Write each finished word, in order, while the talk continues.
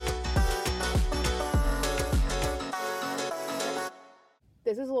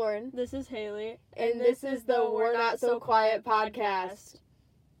This is Lauren. This is Haley. And this is the We're Not So Quiet podcast.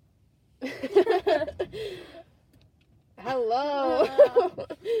 Hello.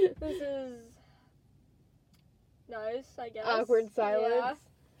 This is nice, I guess. Awkward silence.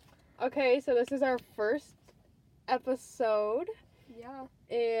 Yeah. Okay, so this is our first episode. Yeah.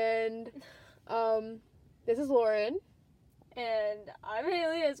 And this is Lauren. And I'm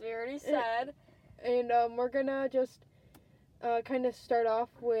Haley, as we already said. And we're gonna just kind of start off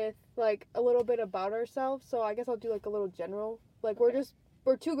with like a little bit about ourselves. So I guess I'll do like a little general. Like Okay.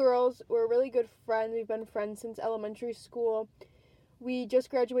 we're two girls. We're really good friends. We've been friends since elementary school. We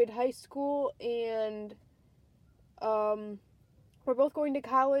just graduated high school, and we're both going to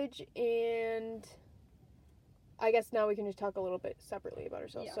college. And I guess now we can just talk a little bit separately about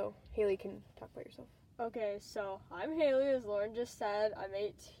ourselves. Yeah. So Haley can talk about yourself. Okay, so I'm Haley, as Lauren just said. I'm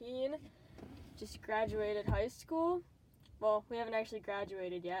 18. Just graduated high school. Well, we haven't actually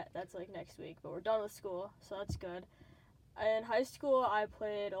graduated yet. That's like next week, but we're done with school, so that's good. In high school, I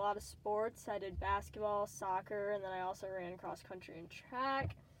played a lot of sports. I did basketball, soccer, and then I also ran cross country and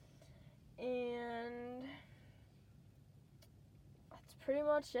track. And that's pretty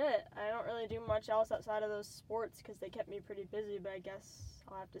much it. I don't really do much else outside of those sports because they kept me pretty busy, but I guess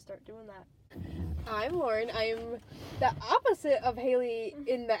I'll have to start doing that. I'm Lauren. I'm the opposite of Haley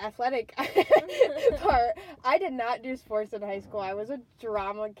in the athletic part. I did not do sports in high school. I was a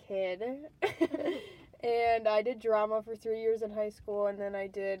drama kid. And I did drama for 3 years in high school, and then I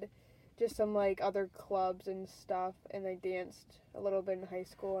did just some like other clubs and stuff, and I danced a little bit in high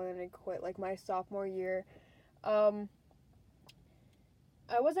school, and then I quit like my sophomore year. I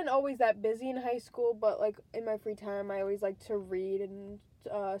wasn't always that busy in high school, but like in my free time I always like to read and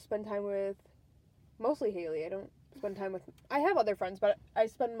spend time with mostly Haley. I don't spend time with, I have other friends, but I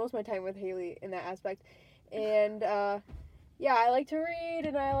spend most of my time with Haley in that aspect. And yeah, I like to read,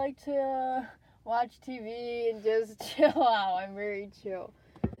 and I like to watch TV and just chill out. I'm very chill.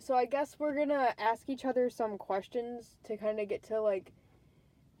 So I guess we're gonna ask each other some questions to kind of get to like,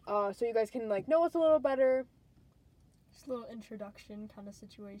 so you guys can like know us a little better. Just a little introduction kind of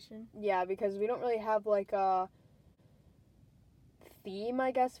situation. Yeah, because we don't really have like a theme, I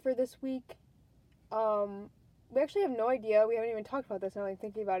guess, for this week. We actually have no idea. We haven't even talked about this. Now I'm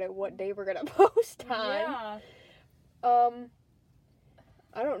thinking about it. What day we're gonna post on? Yeah.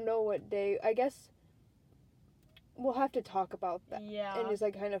 I don't know what day. I guess we'll have to talk about that. Yeah. And just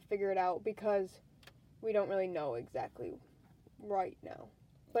like kind of figure it out, because we don't really know exactly right now.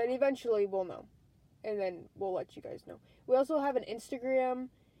 But eventually we'll know. And then we'll let you guys know. We also have an Instagram,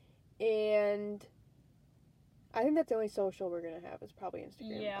 and I think that's the only social we're gonna have is probably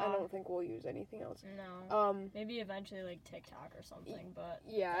Instagram. Yeah. I don't think we'll use anything else. No. Maybe eventually like TikTok or something, but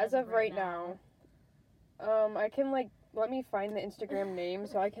yeah, as of right now. I can like, let me find the Instagram name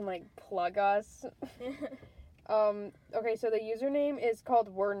so I can like plug us. Okay, so the username is called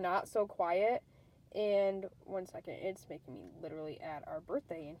We're Not So Quiet. And one second, it's making me literally add our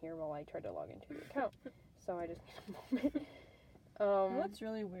birthday in here while I try to log into the account. So I just need a moment. What's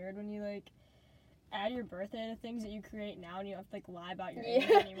really weird when you like add your birthday to things that you create now and you don't have to like lie about your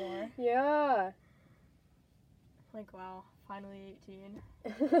age anymore. Yeah. Like, wow, finally 18.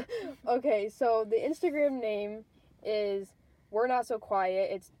 Okay, so the Instagram name is We're Not So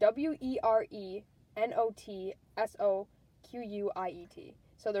Quiet. It's WERENOTSOQUIET.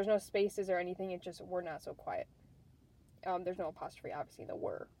 So there's no spaces or anything. It's just We're Not So Quiet. There's no apostrophe, obviously, the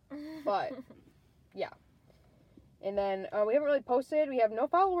were. But, yeah. And then we haven't really posted. We have no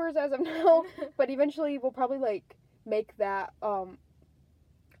followers as of now. But eventually we'll probably, like, make that a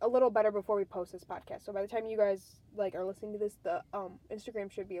little better before we post this podcast. So by the time you guys, like, are listening to this, the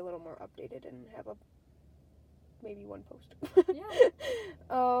Instagram should be a little more updated and have maybe one post.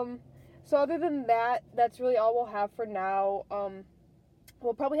 Yeah. So other than that, that's really all we'll have for now.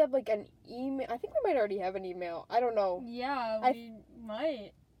 We'll probably have like an email. I think we might already have an email. I don't know. Yeah, we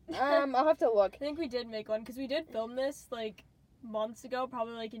might. I'll have to look. I think we did make one because we did film this like months ago,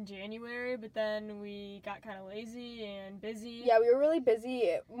 probably like in January, but then we got kind of lazy and busy. Yeah, we were really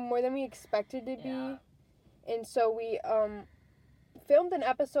busy, more than we expected to be. Yeah. And so we filmed an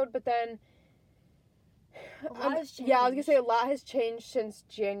episode, but then A lot has changed. yeah, I was gonna say a lot has changed since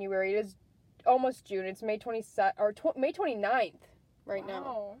January. It is almost June. It's May 27th or May 29th right now.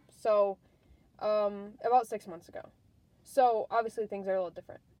 Wow. So, about 6 months ago. So obviously things are a little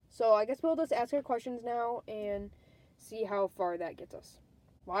different. So I guess we'll just ask our questions now and see how far that gets us.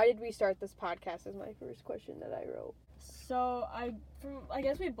 Why did we start this podcast is my first question that I wrote. So I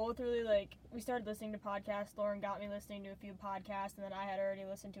guess we both really we started listening to podcasts. Lauren got me listening to a few podcasts, and then I had already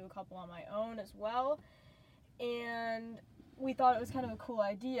listened to a couple on my own as well. And we thought it was kind of a cool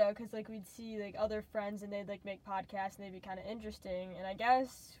idea because, like, we'd see, like, other friends and they'd, like, make podcasts and they'd be kind of interesting. And I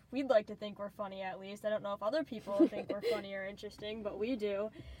guess we'd like to think we're funny at least. I don't know if other people think we're funny or interesting, but we do.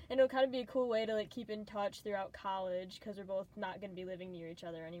 And it'll kind of be a cool way to, like, keep in touch throughout college because we're both not going to be living near each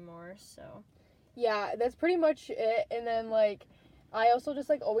other anymore, so. Yeah, that's pretty much it. And then, like, I also just,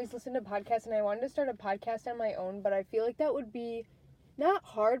 like, always listen to podcasts, and I wanted to start a podcast on my own, but I feel like that would be not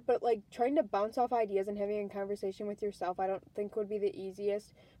hard, but, like, trying to bounce off ideas and having a conversation with yourself, I don't think would be the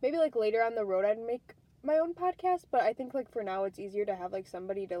easiest. Maybe, like, later on the road I'd make my own podcast, but I think, like, for now it's easier to have, like,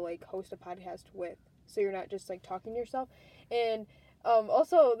 somebody to, like, host a podcast with, so you're not just, like, talking to yourself. And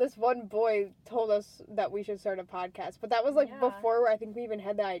also, this one boy told us that we should start a podcast, but that was, like, before I think we even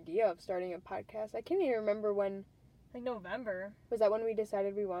had the idea of starting a podcast. I can't even remember when. Like November. Was that when we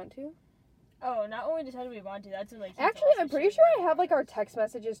decided we want to? Oh, not when we decided we want to. That's in, like... Actually, I'm pretty sure I have, like, our text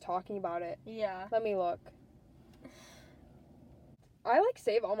messages talking about it. Yeah. Let me look. I, like,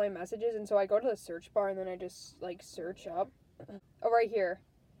 save all my messages, and so I go to the search bar, and then I just, like, search up. Oh, right here.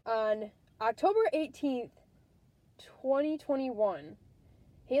 On October 18th, 2021,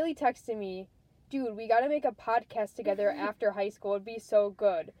 Haley texted me, "Dude, we gotta make a podcast together after high school. It'd be so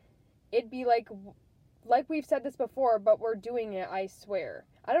good. It'd be like we've said this before, but we're doing it, I swear."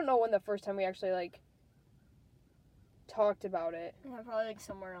 I don't know when the first time we actually, like, talked about it. Yeah, probably, like,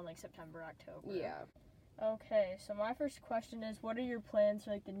 somewhere around, like, September, October. Yeah. Okay, so my first question is, what are your plans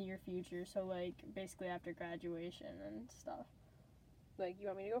for, like, the near future? So, like, basically after graduation and stuff. Like, you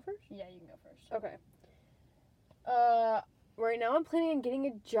want me to go first? Yeah, you can go first. Okay. Right now I'm planning on getting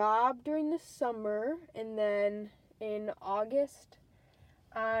a job during the summer, and then in August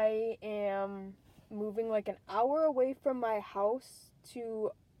I am moving, like, an hour away from my house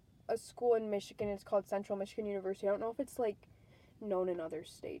to a school in Michigan. It's called Central Michigan University. I don't know if it's, like, known in other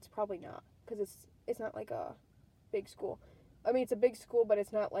states. Probably not, because it's not, like, a big school. I mean, it's a big school, but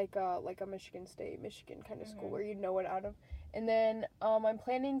it's not like a Michigan State, Michigan kind of school where you'd know it out of. And then I'm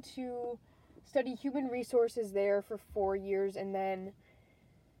planning to study human resources there for 4 years, and then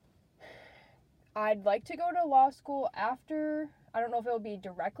I'd like to go to law school after. I don't know if it'll be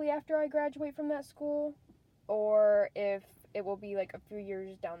directly after I graduate from that school, or if it will be, like, a few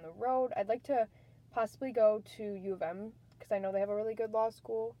years down the road. I'd like to possibly go to U of M, because I know they have a really good law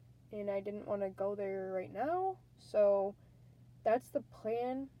school, and I didn't want to go there right now, so that's the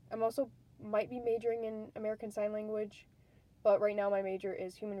plan. I'm also might be majoring in American Sign Language, but right now my major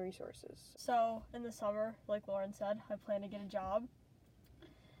is human resources. So, in the summer, like Lauren said, I plan to get a job.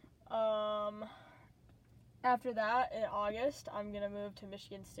 After that, in August, I'm going to move to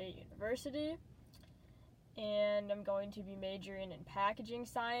Michigan State University, and I'm going to be majoring in packaging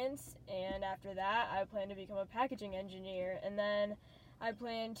science, and after that, I plan to become a packaging engineer, and then I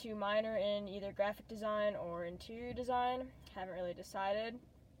plan to minor in either graphic design or interior design. Haven't really decided,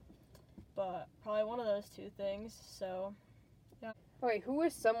 but probably one of those two things, so, yeah. Wait, who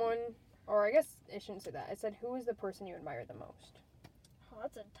is someone, or I guess I shouldn't say that, I said who is the person you admire the most? Oh,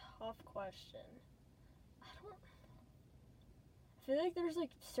 that's a tough question. I feel like there's,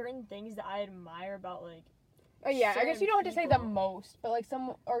 like, certain things that I admire about, like, oh yeah, I guess you don't have to say the people. most, but, like,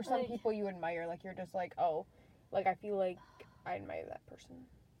 some Like, people you admire, like, you're just like, oh, like, I feel like I admire that person.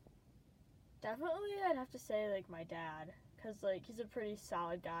 definitely I'd have to say, like, my dad, because, like, he's a pretty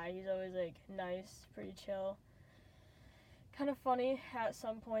solid guy. He's always, like, nice, pretty chill, kind of funny at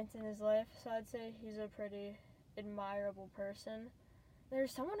some points in his life, so I'd say he's a pretty admirable person.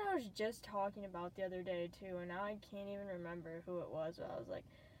 There's someone I was just talking about the other day, too, and now I can't even remember who it was, but I was like,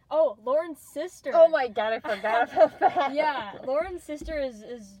 oh, Lauren's sister. Oh my god, I forgot about that. Yeah, Lauren's sister is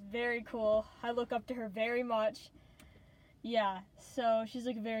very cool. I look up to her very much. Yeah, so she's,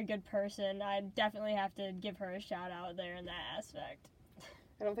 like, a very good person. I definitely have to give her a shout out there in that aspect.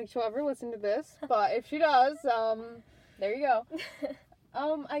 I don't think she'll ever listen to this, but if she does, there you go.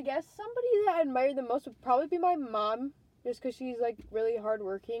 I guess somebody that I admire the most would probably be my mom, just because she's, like, really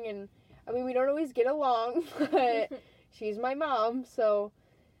hardworking, and, I mean, we don't always get along, but she's my mom, so,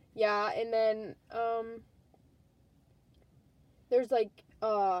 yeah, and then, there's, like,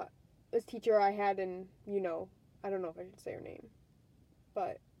 this teacher I had in, I don't know if I should say her name,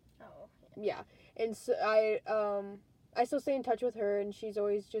 but, Oh. yeah, and so I still stay in touch with her, and she's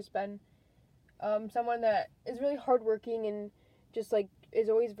always just been, someone that is really hardworking, and just, like, is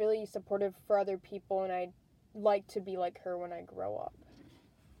always really supportive for other people, and I'd like to be like her when I grow up.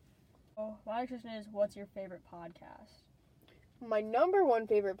 Oh, my next question is, what's your favorite podcast? My number one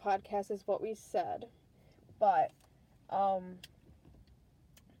favorite podcast is What We Said, but,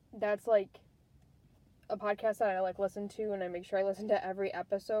 that's, like, a podcast that I, like, listen to, and I make sure I listen to every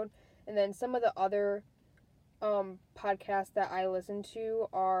episode, and then some of the other podcasts that I listen to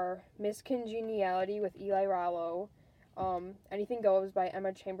are Miss Congeniality with Eli Rollo, Anything Goes by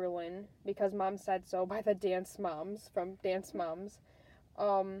Emma Chamberlain, Because Mom Said So by the Dance Moms from Dance Moms,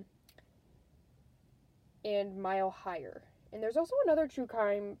 and Mile Higher. And there's also another true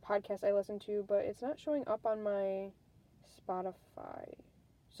crime podcast I listen to, but it's not showing up on my Spotify.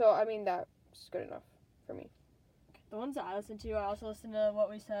 So, I mean, that's good enough for me. The ones that I listen to, I also listen to What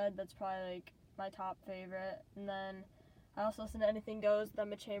We Said. That's probably, like, my top favorite. And then I also listen to Anything Goes with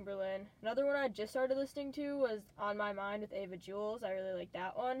Emma Chamberlain. Another one I just started listening to was On My Mind with Ava Jules. I really like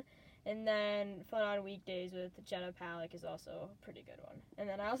that one. And then Fun on Weekdays with Jenna Palick is also a pretty good one. And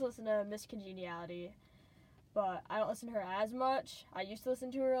then I also listen to Miss Congeniality, but I don't listen to her as much. I used to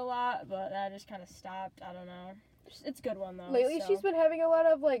listen to her a lot, but that just kind of stopped. I don't know. It's a good one, though. Lately, so. she's been having a lot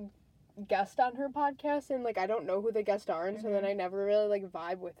of, like, guests on her podcast, and, like, I don't know who the guests are, and so then I never really, like,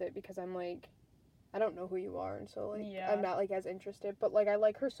 vibe with it, because I'm, like, I don't know who you are, and so, like, I'm not, like, as interested, but, like, I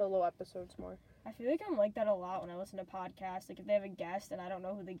like her solo episodes more. I feel like I'm like that a lot when I listen to podcasts. Like, if they have a guest and I don't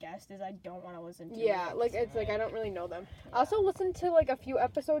know who the guest is, I don't want to listen to it. Yeah, like, it's, like, I don't really know them. I also listened to, like, a few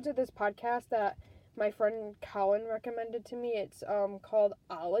episodes of this podcast that my friend Colin recommended to me. It's, called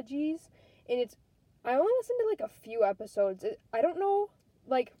Ologies, and I only listened to, like, a few episodes. I don't know,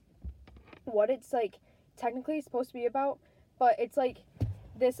 like, what it's, like, technically supposed to be about, but it's, like,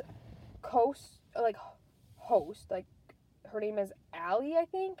 this host, like, her name is Allie, I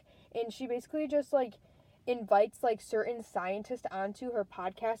think, and she basically just, like, invites, like, certain scientists onto her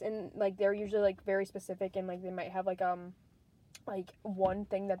podcast, and, like, they're usually, like, very specific, and, like, they might have, like, one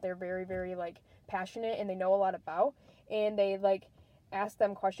thing that they're very, very, like, passionate and they know a lot about, and they, like, ask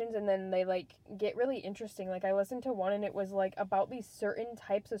them questions, and then they, like, get really interesting. Like, I listened to one, and it was, like, about these certain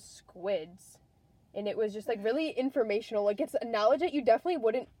types of squids, and it was just, like, really informational. Like, it's knowledge that you definitely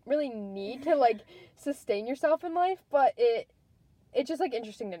wouldn't really need to, like, sustain yourself in life, but it's just, like,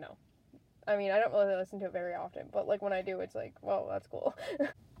 interesting to know. I mean, I don't really listen to it very often, but, like, when I do, it's like, well, that's cool.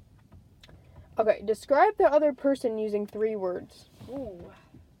 Okay, describe the other person using 3 words. Ooh,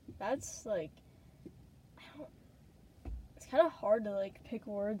 that's, like, it's kind of hard to, like, pick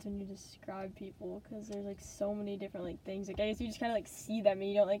words when you describe people, because there's, like, so many different, like, things. Like, I guess you just kind of, like, see them, and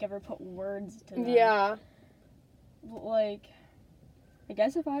you don't, like, ever put words to them. Yeah. Like, I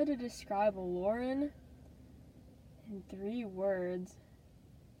guess if I had to describe Lauren in 3 words,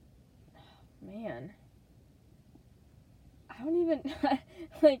 man, I don't even,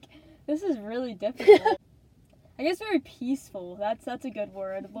 like, this is really difficult. I guess very peaceful. That's a good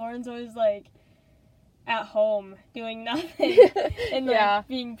word. Lauren's always, like, at home doing nothing and, like,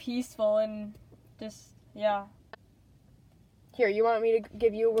 being peaceful and just, yeah. Here, you want me to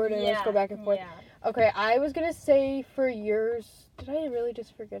give you a word and let's go back and forth? Yeah. Okay, I was going to say for yours, did I really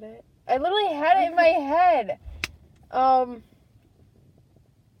just forget it? I literally had it in my head.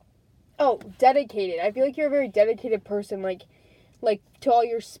 Dedicated. I feel like you're a very dedicated person, like to all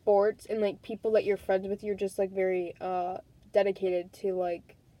your sports and, like, people that you're friends with, you're just, like, very dedicated to,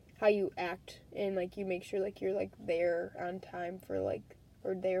 like, how you act, and, like, you make sure, like, you're, like, there on time for, like,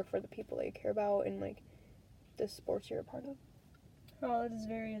 or there for the people that you care about and, like, the sports you're a part of. Oh, that is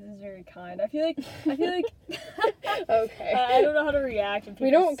very kind. I feel like okay. I don't know how to react when people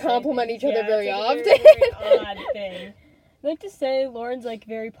we don't compliment each other very often. It's a very odd thing. I like to say Lauren's, like,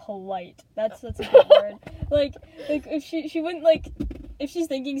 very polite. That's a good word. Like if she wouldn't, like, if she's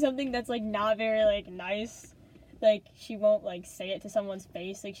thinking something that's, like, not very, like, nice, like, she won't, like, say it to someone's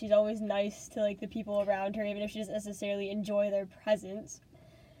face. Like, she's always nice to, like, the people around her, even if she doesn't necessarily enjoy their presence.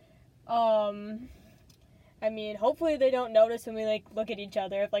 I mean, hopefully they don't notice when we, like, look at each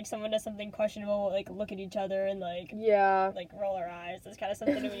other. If, like, someone does something questionable, we'll, like, look at each other and, like, like, roll our eyes. That's kind of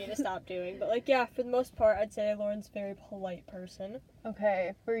something that we need to stop doing. But, like, yeah, for the most part, I'd say Lauren's a very polite person.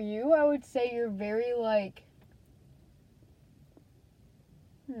 Okay, for you, I would say you're very, like,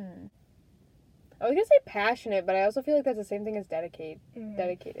 I was gonna say passionate, but I also feel like that's the same thing as dedicated.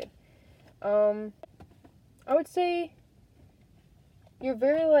 Dedicated. I would say you're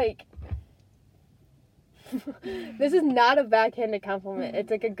very, like, this is not a backhanded compliment.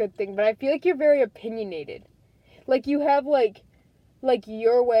 It's, like, a good thing, but I feel like you're very opinionated. Like, you have, like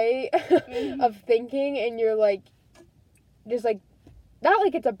your way of thinking, and you're, like, just, like, not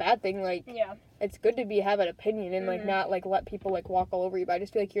like it's a bad thing, like, it's good to have an opinion and, like, not, like, let people, like, walk all over you, but I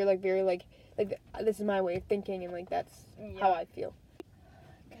just feel like you're, like, very, like, this is my way of thinking, and, like, that's how I feel.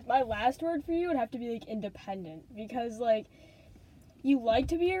 My last word for you would have to be, like, independent, because, like, you like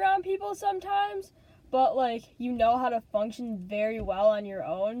to be around people sometimes, but, like, you know how to function very well on your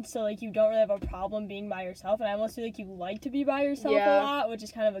own, so, like, you don't really have a problem being by yourself, and I almost feel like you like to be by yourself a lot, which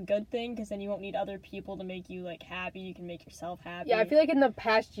is kind of a good thing, because then you won't need other people to make you, like, happy. You can make yourself happy. Yeah, I feel like in the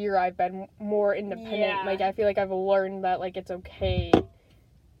past year I've been more independent. Yeah. Like, I feel like I've learned that, like, it's okay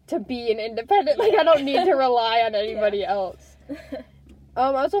to be an independent. Like, I don't need to rely on anybody else.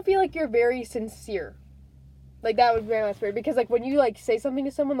 I also feel like you're very sincere. Like, that would be my last word. Because, like, when you, like, say something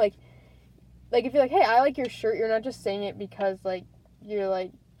to someone, like, if you're like, hey, I like your shirt, you're not just saying it because, like, you're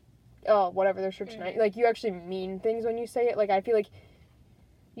like, oh, whatever, their shirt's nice. Like, you actually mean things when you say it. Like, I feel like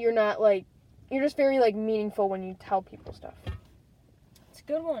you're not, like, you're just very, like, meaningful when you tell people stuff. It's a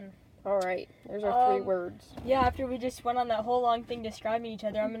good one. All right. There's our 3 words. Yeah, after we just went on that whole long thing describing each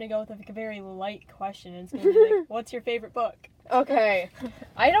other, I'm going to go with, like, a very light question. It's going to be, like, what's your favorite book? Okay.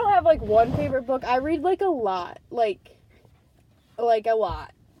 I don't have, like, one favorite book. I read, like, a lot. Like a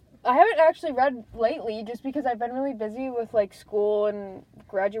lot. I haven't actually read lately just because I've been really busy with, like, school and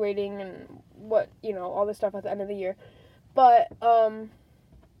graduating and what, you know, all this stuff at the end of the year. But,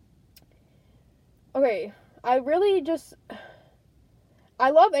 okay. I really just... I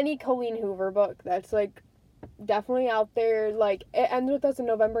love any Colleen Hoover book that's, like, definitely out there. Like, It Ends With Us on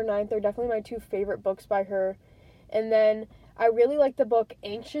November 9th. They're definitely my 2 favorite books by her. And then I really like the book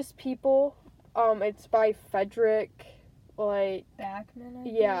Anxious People. It's by Frederick, like... Backman, I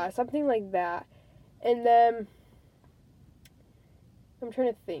think? Yeah, something like that. And then... I'm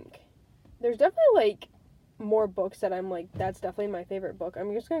trying to think. There's definitely, like, more books that I'm, like, that's definitely my favorite book.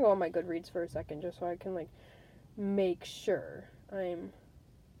 I'm just gonna go on my Goodreads for a second just so I can, like, make sure I'm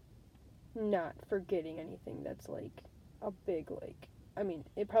not forgetting anything that's, like, a big, like... I mean,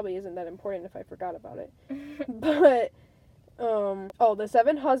 it probably isn't that important if I forgot about it. But, The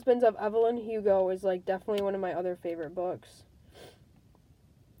 7 Husbands of Evelyn Hugo is, like, definitely one of my other favorite books.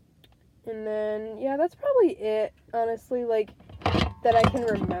 And then, yeah, that's probably it, honestly, like, that I can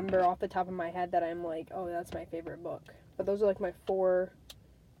remember off the top of my head that I'm like, oh, that's my favorite book. But those are, like, my 4...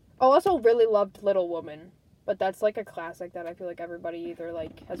 I also really loved Little Woman. But that's, like, a classic that I feel like everybody either,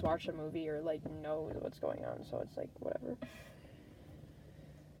 like, has watched a movie or, like, knows what's going on. So it's, like, whatever.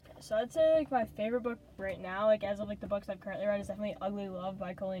 So I'd say, like, my favorite book right now, like, as of, like, the books I've currently read is definitely Ugly Love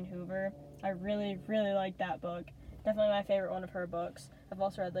by Colleen Hoover. I really, really like that book. Definitely my favorite one of her books. I've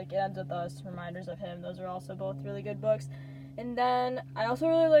also read, like, It Ends With Us, Reminders of Him. Those are also both really good books. And then I also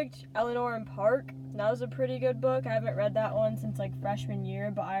really liked Eleanor and Park. That was a pretty good book. I haven't read that one since, like, freshman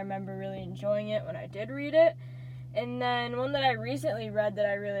year, but I remember really enjoying it when I did read it. And then one that I recently read that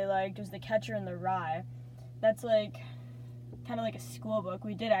I really liked was The Catcher in the Rye. That's, like, kind of like a school book.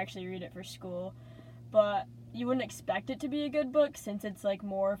 We did actually read it for school, but you wouldn't expect it to be a good book since it's, like,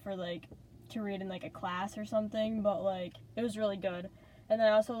 more for, like, to read in, like, a class or something, but, like, it was really good. And then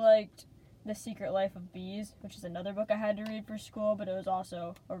I also liked The Secret Life of Bees, which is another book I had to read for school, but it was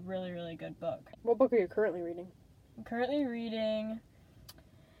also a really, really good book. What book are you currently reading? I'm currently reading,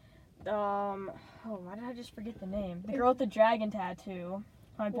 why did I just forget the name? The Girl with the Dragon Tattoo.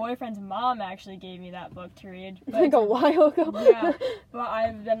 My boyfriend's mom actually gave me that book to read. Like a while ago. Yeah, but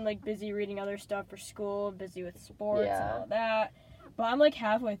I've been, like, busy reading other stuff for school, busy with sports and all that. But I'm, like,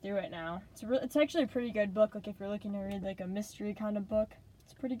 halfway through it now. It's actually a pretty good book. Like, if you're looking to read, like, a mystery kind of book,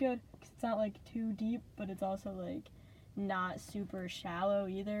 it's pretty good. 'Cause it's not, like, too deep, but it's also, like, not super shallow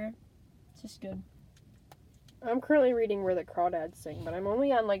either. It's just good. I'm currently reading Where the Crawdads Sing, but I'm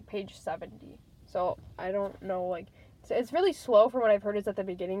only on, like, page 70. So I don't know, like... It's really slow from what I've heard is at the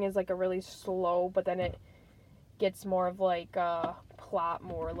beginning is, like, a really slow, but then it gets more of, like, plot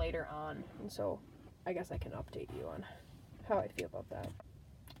more later on. And so I guess I can update you on how I feel about that.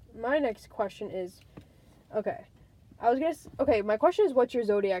 My next question is... Okay, my question is, what's your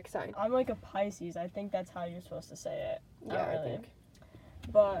zodiac sign? I'm, like, a Pisces. I think that's how you're supposed to say it. Yeah, I think.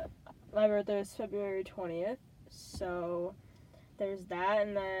 But my birthday is February 20th, so there's that,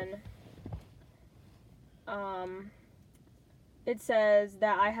 and then it says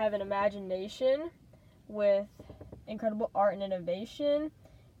that I have an imagination with incredible art and innovation,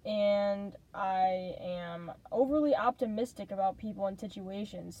 and I am overly optimistic about people and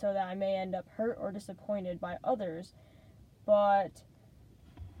situations so that I may end up hurt or disappointed by others. But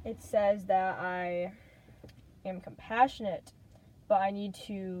it says that I am compassionate, but I need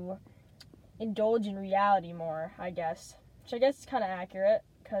to indulge in reality more, I guess. Which I guess is kind of accurate,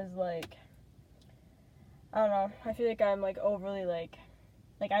 because, like, I don't know, I feel like I'm, like, overly, like,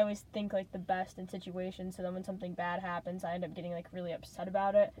 I always think, like, the best in situations, so then when something bad happens, I end up getting, like, really upset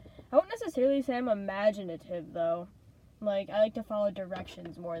about it. I won't necessarily say I'm imaginative, though. Like, I like to follow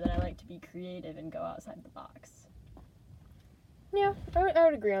directions more than I like to be creative and go outside the box. Yeah, I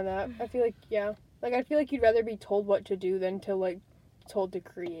would agree on that. I feel like, yeah, Like, I feel like you'd rather be told what to do than to, like, told to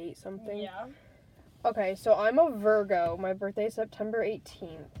create something. Yeah. Okay, so I'm a Virgo. My birthday is September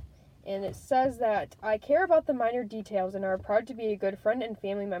 18th. And it says that I care about the minor details and are proud to be a good friend and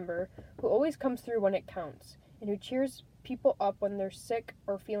family member who always comes through when it counts and who cheers people up when they're sick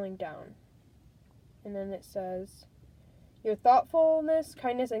or feeling down. And then it says, your thoughtfulness,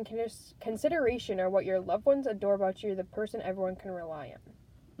 kindness, and consideration are what your loved ones adore about you, the person everyone can rely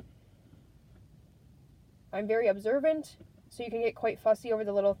on. I'm very observant, so you can get quite fussy over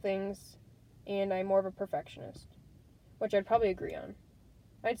the little things, and I'm more of a perfectionist, which I'd probably agree on.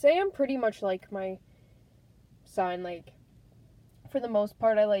 I'd say I'm pretty much like my sign, like, for the most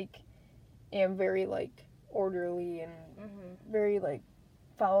part, I, like, am very, like, orderly and very, like,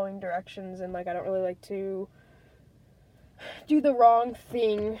 following directions, and, like, I don't really like to do the wrong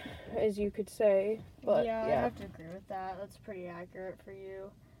thing, as you could say, but, yeah, I have to agree with that. That's pretty accurate for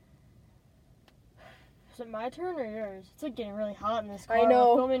you. Is it my turn or yours? It's like getting really hot in this car. I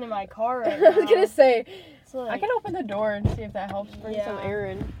know. I'm filming in my car right I now. was gonna say, It's like, I can open the door and see if that helps bring some Yeah. air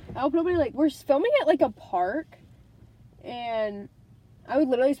in. I hope nobody, like, we're filming at, like, a park, and I would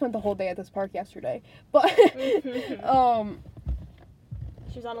literally spent the whole day at this park yesterday, but,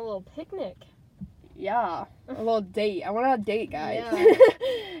 She was on a little picnic. yeah, a little date. I went on a date, guys. Yeah.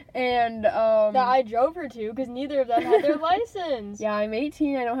 And, That I drove her to because neither of them had their license. yeah, I'm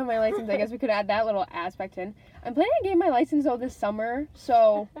 18. I don't have my license. I guess we could add that little aspect in. I'm planning on getting my license, though, this summer,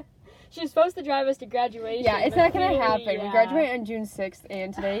 so, She was supposed to drive us to graduation. yeah, it's but not gonna clearly, happen. We yeah. graduate on June 6th,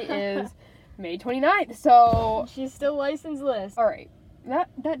 and today is May 29th, so, She's still licenseless. alright. That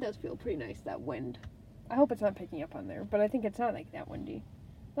does feel pretty nice, that wind. I hope it's not picking up on there, but I think it's not, like, that windy.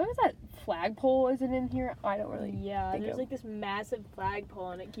 As long as that flagpole isn't in here, I don't really Yeah, think there's of- like this massive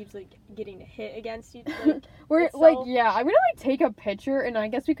flagpole and it keeps like getting hit against you. Like, We're it's like, so- yeah, I'm gonna like take a picture and I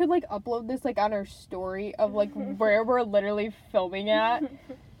guess we could like upload this like on our story of like where we're literally filming at.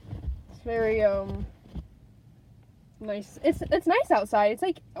 It's very nice. It's nice outside. It's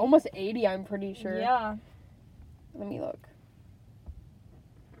like almost 80, I'm pretty sure. Yeah, Let me look.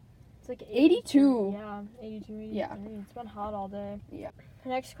 it's like 82. Yeah, 82, 83. Yeah. It's been hot all day. Yeah. The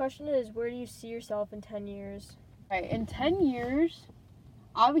next question is, where do you see yourself in 10 years? Right, in 10 years,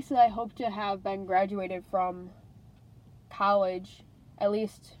 obviously I hope to have been graduated from college, at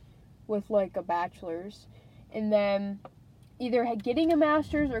least with like a bachelor's, and then either getting a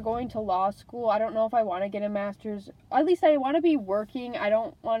master's or going to law school. I don't know if I want to get a master's. At least I want to be working. I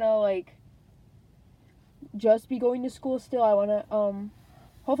don't want to like just be going to school still. I want to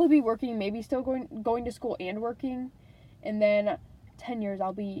hopefully be working, maybe still going to school and working. And then 10 years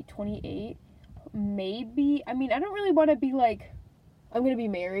I'll be 28. Maybe, I mean, I don't really want to be like I'm going to be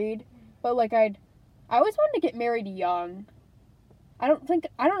married, but like I always wanted to get married young. I don't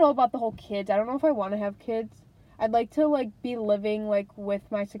know about the whole kids. I don't know if I want to have kids. I'd like to like be living like with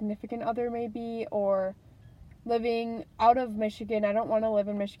my significant other maybe, or living out of Michigan. I don't want to live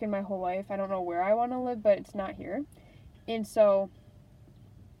in Michigan my whole life. I don't know where I want to live, but it's not here. And so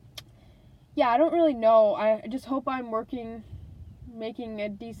yeah, I don't really know. I just hope I'm working, making a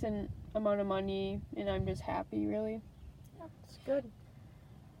decent amount of money, and I'm just happy, really. Yeah, it's good.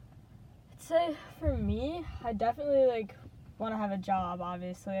 I'd say for me, I definitely like want to have a job,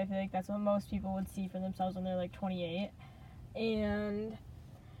 obviously. I feel like that's what most people would see for themselves when they're like 28. And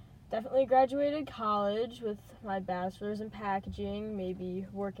definitely graduated college with my bachelor's in packaging, maybe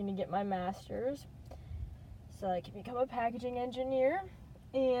working to get my master's so I can become a packaging engineer,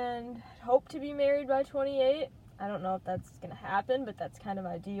 and hope to be married by 28. I don't know if that's going to happen, but that's kind of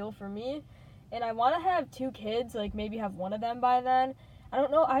ideal for me. And I want to have 2 kids, like maybe have one of them by then. I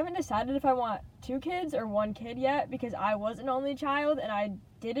don't know, I haven't decided if I want 2 kids or 1 kid yet, because I was an only child and I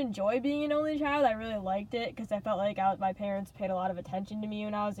did enjoy being an only child. I really liked it because I felt like my parents paid a lot of attention to me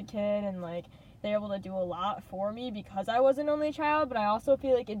when I was a kid, and like they were able to do a lot for me because I was an only child. But I also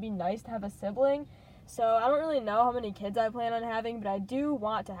feel like it'd be nice to have a sibling. So I don't really know how many kids I plan on having, but I do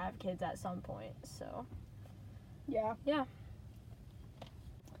want to have kids at some point. So Yeah. Yeah.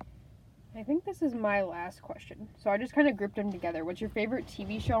 I think this is my last question. So I just kind of grouped them together. What's your favorite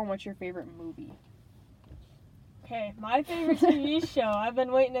TV show and what's your favorite movie? Okay, my favorite TV show, I've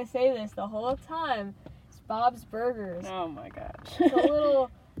been waiting to say this the whole time, is Bob's Burgers. Oh my gosh.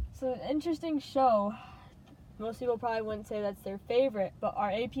 It's an interesting show. Most people probably wouldn't say that's their favorite, but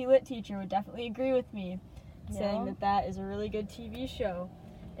our AP Lit teacher would definitely agree with me, saying Yeah. that is a really good TV show.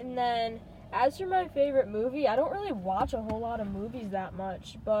 And then, as for my favorite movie, I don't really watch a whole lot of movies that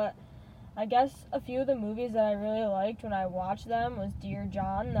much, but I guess a few of the movies that I really liked when I watched them was Dear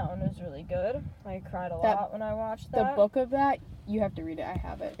John. That one was really good. I cried a lot when I watched The that. book of that, you have to read it. I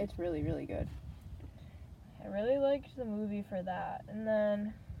have it. It's really, really good. I really liked the movie for that. And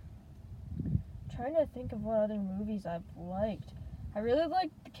then, trying to think of what other movies I've liked. I really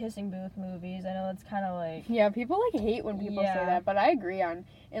like the Kissing Booth movies. I know that's kind of like... Yeah, people like hate when people say Yeah. that, but I agree on.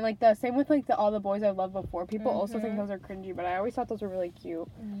 And like the same with like the All the Boys I Loved Before. People also think Mhm. those are cringy, but I always thought those were really cute.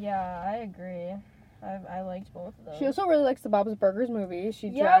 Yeah, I agree. I liked both of those. She also really likes the Bob's Burgers movie. She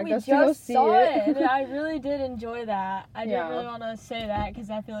Yeah, dragged we us to go just see saw it. it, and I really did enjoy that. I Yeah. didn't really want to say that because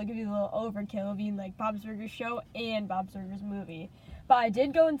I feel like it'd be a little overkill being like Bob's Burgers show and Bob's Burgers movie. But I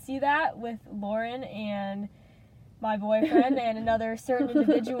did go and see that with Lauren and my boyfriend and another certain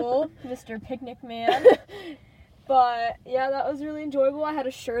individual, Mr. Picnic Man. But yeah, that was really enjoyable. I had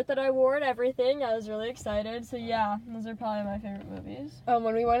a shirt that I wore and everything. I was really excited. So yeah, those are probably my favorite movies.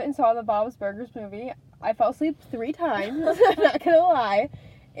 When we went and saw the Bob's Burgers movie, I fell asleep 3 times. I'm not gonna lie,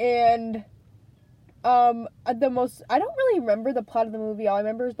 and I don't really remember the plot of the movie. All I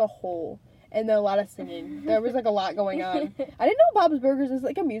remember is the hole and then a lot of singing. There was like a lot going on. I didn't know Bob's Burgers is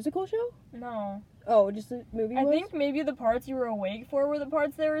like a musical show. No. Oh, just a movie. I was? think maybe the parts you were awake for were the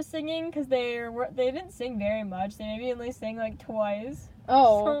parts they were singing because they didn't sing very much. They maybe only sang like twice.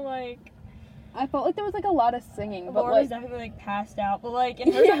 Oh, So like I felt like there was like a lot of singing, but Laura was like definitely like passed out. But like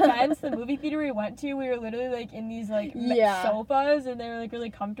in her Yeah. defense, the movie theater we went to, we were literally like in these like Yeah. sofas and they were like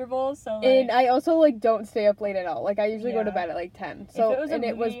really comfortable. So like, and I also like don't stay up late at all. Like I usually go to Yeah. bed at like 10. if So it was a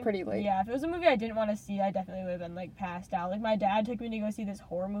it was movie- pretty late. Yeah, if it was a movie I didn't want to see, I definitely would have been like passed out. Like my dad took me to go see this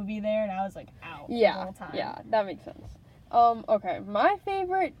horror movie there, and I was like out the Yeah, whole time. yeah, that makes sense. Okay, my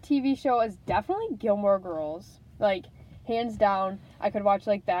favorite TV show is definitely Gilmore Girls. Like, hands down, I could watch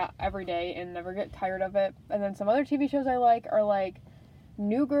like that every day and never get tired of it. And then some other TV shows I like are like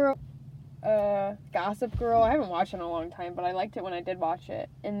New Girl, Gossip Girl. I haven't watched it in a long time, but I liked it when I did watch it.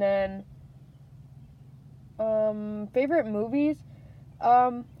 And then, favorite movies.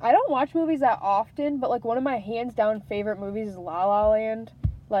 I don't watch movies that often, but like one of my hands down favorite movies is La La Land.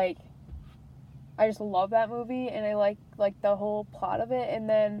 Like, I just love that movie, and I like the whole plot of it. And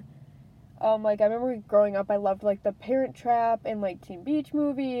then, like I remember growing up, I loved like The Parent Trap and like Teen Beach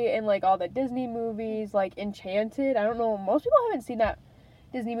Movie and like all the Disney movies, like Enchanted. I don't know, most people haven't seen that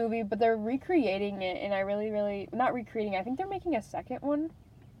Disney movie, but they're recreating it, and I really not recreating it. I think they're making a second one.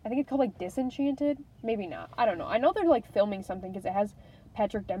 I think it's called like Disenchanted. Maybe not. I don't know. I know they're like filming something because it has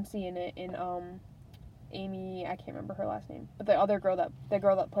Patrick Dempsey in it and Amy, I can't remember her last name, but the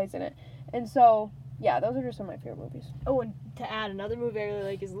girl that plays in it. And so, yeah, those are just some of my favorite movies. Oh, and to add, another movie I really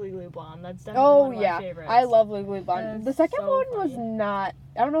like is Legally Blonde. That's definitely Oh one of yeah, my favorites. I love Legally Blonde. It's The second so one was funny. not.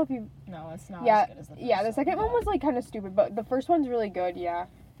 I don't know if you. No, it's not Yeah, as good as the first Yeah, the second one was like kind of stupid, but the first one's really good. Yeah.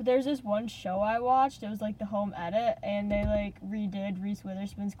 But there's this one show I watched. It was like the home edit, and they like redid Reese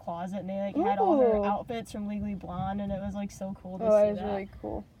Witherspoon's closet, and they like had all her Ooh. outfits from Legally Blonde, and it was like so cool to Oh, see that is that. really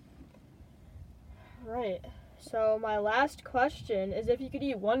cool. Right. So my last question is: if you could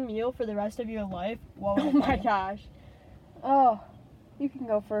eat one meal for the rest of your life, what would Oh it my be? gosh. Oh, you can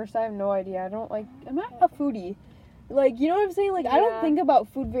go first. I have no idea. I'm not a foodie. Like, you know what I'm saying? Like, I don't Yeah. think about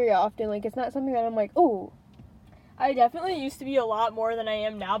food very often. Like, it's not something that I'm like, oh. I definitely used to be a lot more than I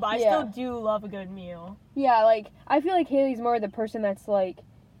am now, but I Yeah. still do love a good meal. Yeah, like, I feel like Haley's more the person that's, like,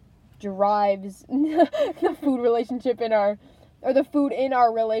 drives the food relationship the food in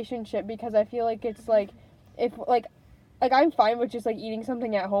our relationship, because I feel like it's, like, if, like, I'm fine with just, like, eating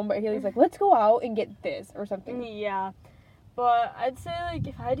something at home, but Haley's like, let's go out and get this or something. Yeah. But I'd say, like,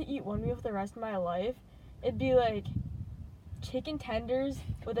 if I had to eat one meal for the rest of my life, it'd be, like, chicken tenders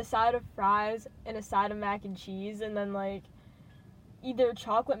with a side of fries and a side of mac and cheese, and then, like, either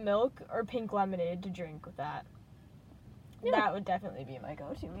chocolate milk or pink lemonade to drink with that. Yeah. That would definitely be my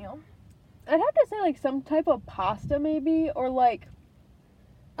go-to meal. I'd have to say, like, some type of pasta, maybe, or, like,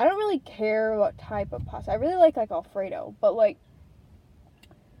 I don't really care what type of pasta. I really like Alfredo, but, like,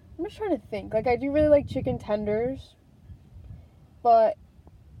 I'm just trying to think. Like, I do really like chicken tenders, but,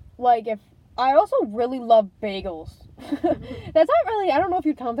 like, I also really love bagels. That's not really, I don't know if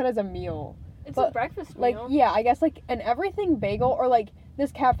you'd count that as a meal. It's But, a breakfast Like, meal. yeah, I guess, like, an everything bagel, or, like,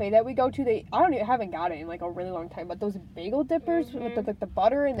 this cafe that we go to, haven't got it in, like, a really long time, but those bagel dippers with the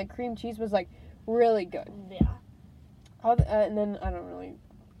butter and the cream cheese was, like, really good. Yeah. And then I don't really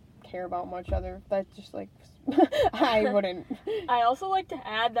care about much other. That's just like I wouldn't. I also like to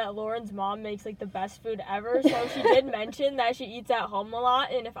add that Lauren's mom makes like the best food ever. So she did mention that she eats at home a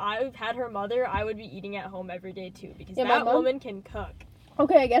lot, and if I had her mother, I would be eating at home every day too, because Yeah, my that mom- woman can cook.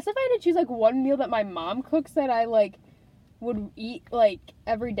 Okay, I guess if I had to choose like one meal that my mom cooks that I like would eat like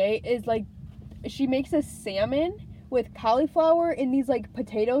every day is like she makes a salmon with cauliflower and these like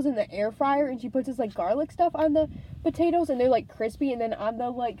potatoes in the air fryer, and she puts this like garlic stuff on the potatoes and they're like crispy, and then on the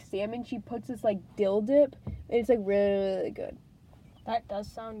like salmon she puts this like dill dip, and it's like really, really good. That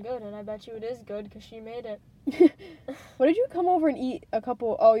does sound good, and I bet you it is good because she made it. What did you come over and eat a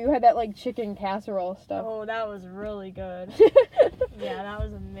couple? Oh, you had that like chicken casserole stuff. Oh, that was really good. Yeah, that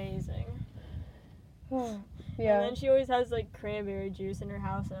was amazing. Yeah. And then she always has like cranberry juice in her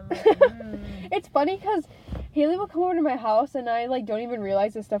house, and I'm like, It's funny because Haley will come over to my house and I like don't even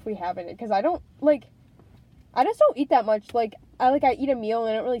realize the stuff we have in it because I just don't eat that much. Like I eat a meal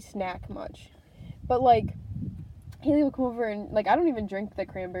and I don't really snack much, but like Haley will come over and like I don't even drink the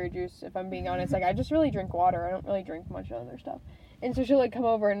cranberry juice if I'm being honest. Like I just really drink water. I don't really drink much other stuff. And so she'll like come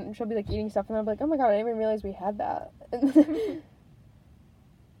over and she'll be like eating stuff and I'm like, oh my god, I didn't even realize we had that.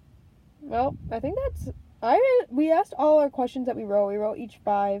 Well, I think we asked all our questions that we wrote. We wrote each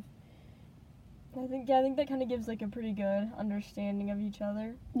 5. I think that kind of gives like a pretty good understanding of each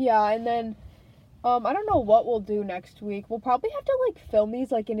other. Yeah, and then I don't know what we'll do next week. We'll probably have to like film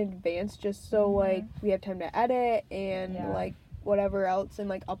these like in advance just so like we have time to edit and like whatever else and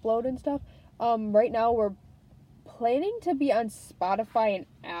like upload and stuff. Right now we're planning to be on Spotify and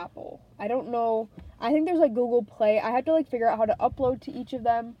Apple. I don't know. I think there's like Google Play. I have to like figure out how to upload to each of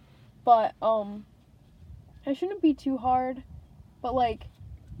them. But it shouldn't be too hard. But like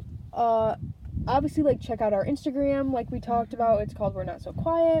obviously like check out our Instagram like we talked about. It's called We're Not So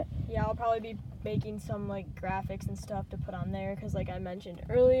Quiet. Yeah, I'll probably be making some like graphics and stuff to put on there because like I mentioned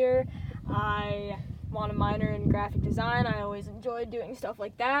earlier, I want a minor in graphic design. I always enjoyed doing stuff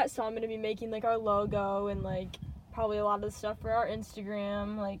like that, so I'm going to be making like our logo and like probably a lot of the stuff for our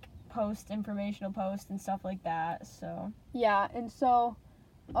Instagram, like informational posts and stuff like that. So yeah, and so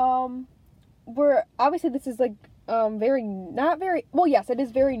we're obviously this is like yes, it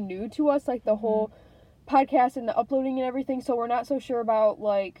is very new to us, like the whole podcast and the uploading and everything, so we're not so sure about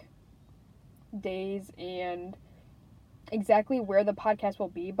like days and exactly where the podcast will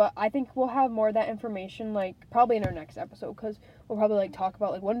be, but I think we'll have more of that information like probably in our next episode because we'll probably like talk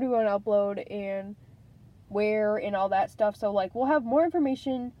about like when do we want to upload and where and all that stuff. So like we'll have more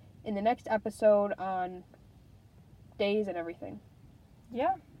information in the next episode on days and everything.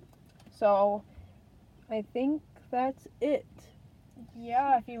 Yeah. So I think that's it.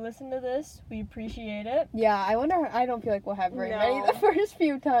 Yeah, if you listen to this, we appreciate it. Yeah, I don't feel like we'll have very many the first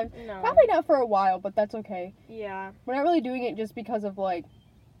few times. No. Probably not for a while, but that's okay. Yeah. We're not really doing it just because of like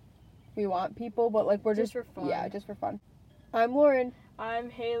we want people, but like we're just for fun. Yeah, just for fun. I'm Lauren. I'm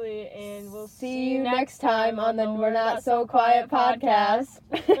Haley, and we'll see you next time on the We're Not So Quiet podcast.